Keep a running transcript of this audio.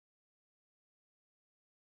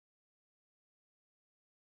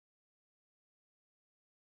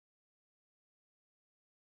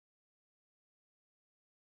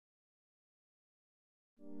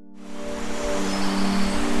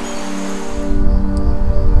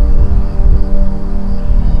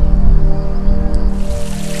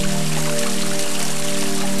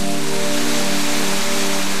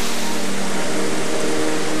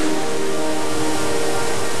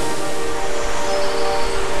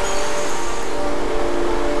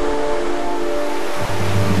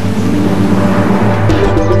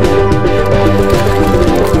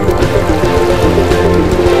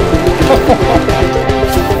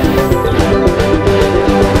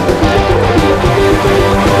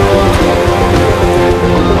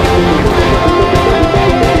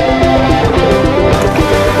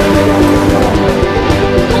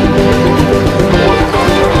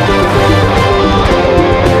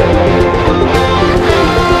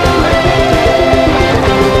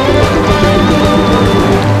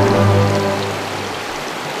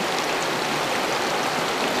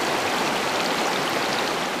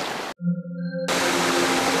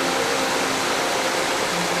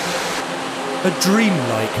A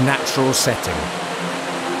dreamlike natural setting,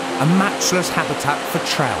 a matchless habitat for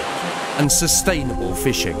trout and sustainable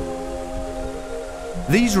fishing.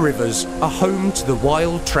 These rivers are home to the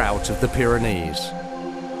wild trout of the Pyrenees,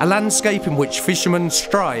 a landscape in which fishermen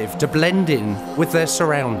strive to blend in with their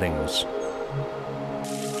surroundings.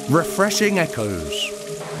 Refreshing echoes,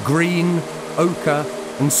 green, ochre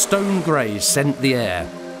and stone grey scent the air.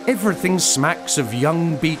 Everything smacks of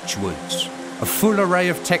young beech woods, a full array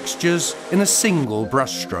of textures in a single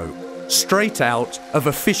brushstroke, straight out of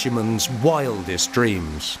a fisherman's wildest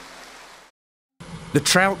dreams. The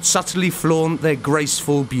trout subtly flaunt their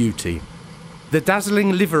graceful beauty. The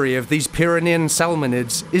dazzling livery of these Pyrenean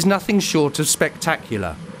salmonids is nothing short of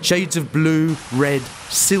spectacular. Shades of blue, red,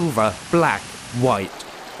 silver, black, white.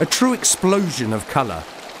 A true explosion of colour,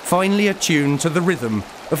 finely attuned to the rhythm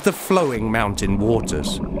of the flowing mountain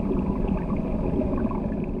waters.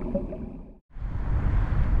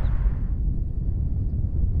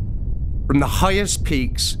 From the highest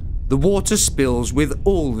peaks, the water spills with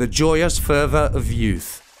all the joyous fervour of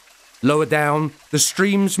youth. Lower down, the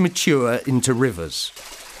streams mature into rivers.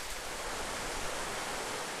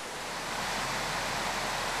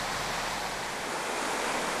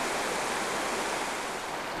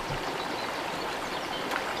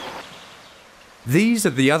 These are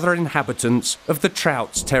the other inhabitants of the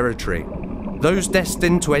trout's territory, those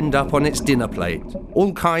destined to end up on its dinner plate.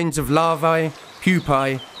 All kinds of larvae,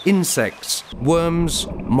 pupae, insects, worms,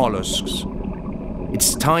 mollusks.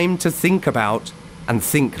 It's time to think about and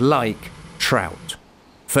think like trout.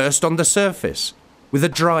 First on the surface, with a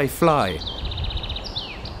dry fly.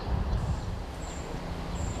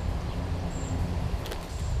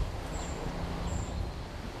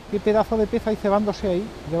 ¿Qué pedazo de pez hay cebándose ahí,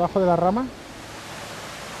 debajo de la rama?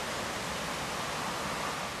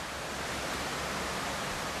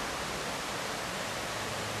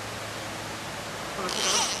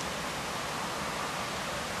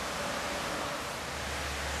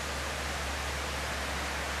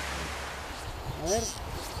 A ver,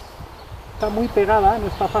 está muy pegada, no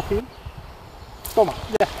está fácil. Toma,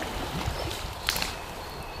 ya.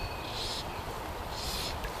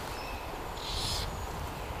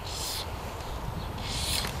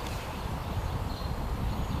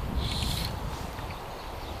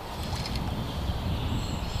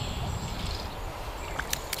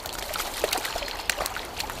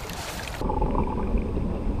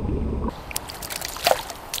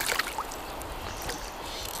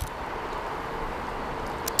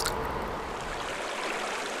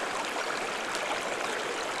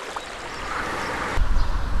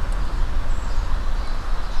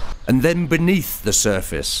 And then beneath the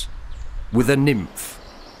surface, with a nymph.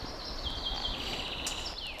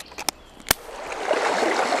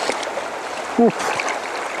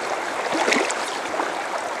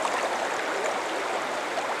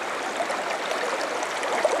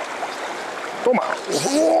 Toma.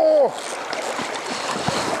 ¡Oh!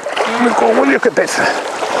 ¡Me cago en Dios, qué pesa!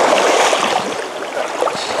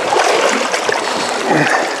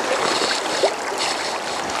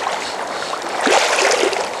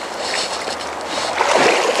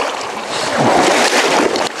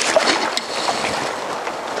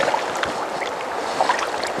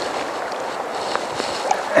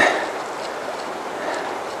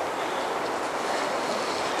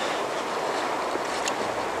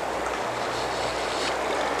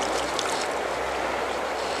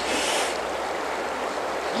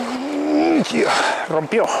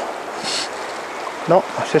 Rompió. No,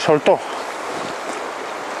 se soltó.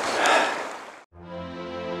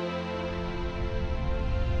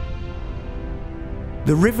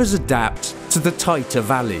 The rivers adapt to the tighter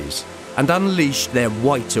valleys and unleash their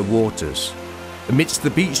whiter waters. amidst the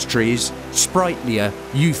beech trees, sprightlier,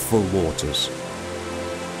 youthful waters.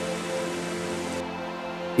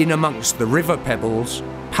 In amongst the river pebbles,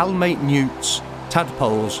 palmate newts,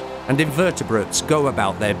 tadpoles and invertebrates go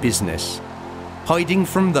about their business, hiding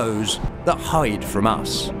from those that hide from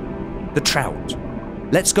us. The trout.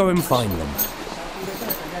 Let's go and find them.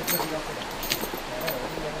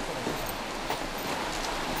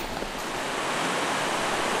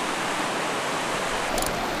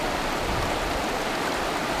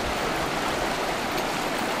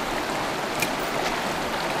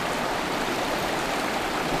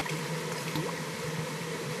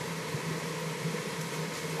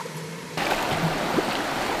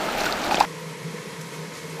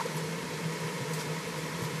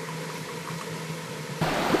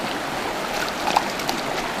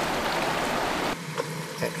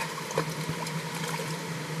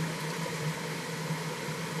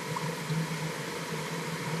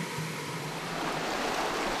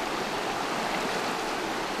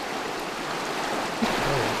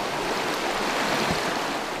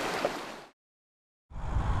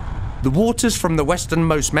 The waters from the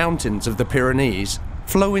westernmost mountains of the Pyrenees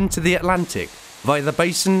flow into the Atlantic via the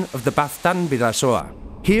basin of the Baztán-Bidasoa.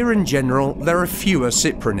 Here in general there are fewer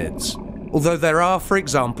cyprinids, although there are, for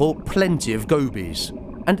example, plenty of gobies,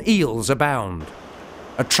 and eels abound.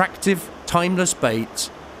 Attractive, timeless baits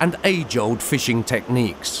and age-old fishing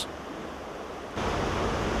techniques.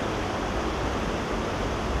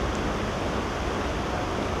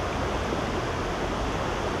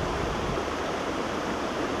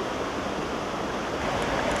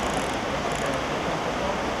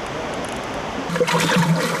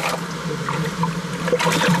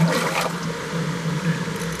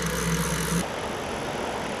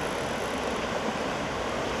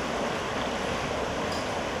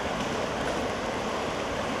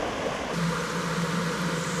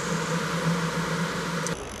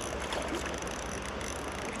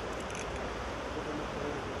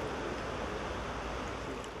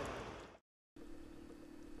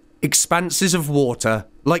 Expanses of water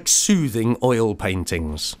like soothing oil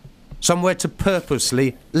paintings. Somewhere to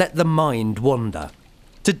purposely let the mind wander,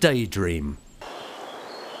 to daydream.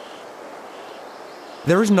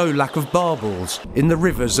 There is no lack of barbels in the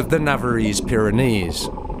rivers of the Navarrese Pyrenees.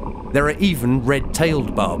 There are even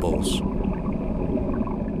red-tailed barbels.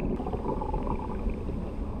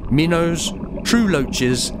 Minnows, true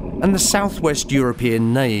loaches and the southwest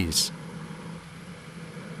European nays.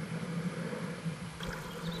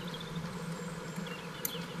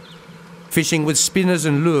 Fishing with spinners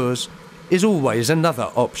and lures is always another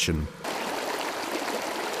option.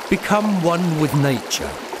 Become one with nature,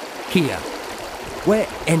 here, where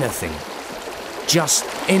anything, just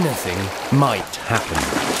anything, might happen.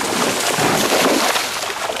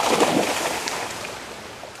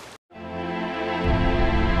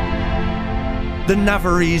 The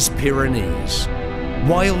Navarrese Pyrenees.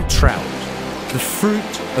 Wild trout, the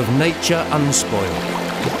fruit of nature unspoiled.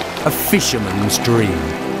 A fisherman's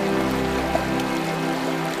dream.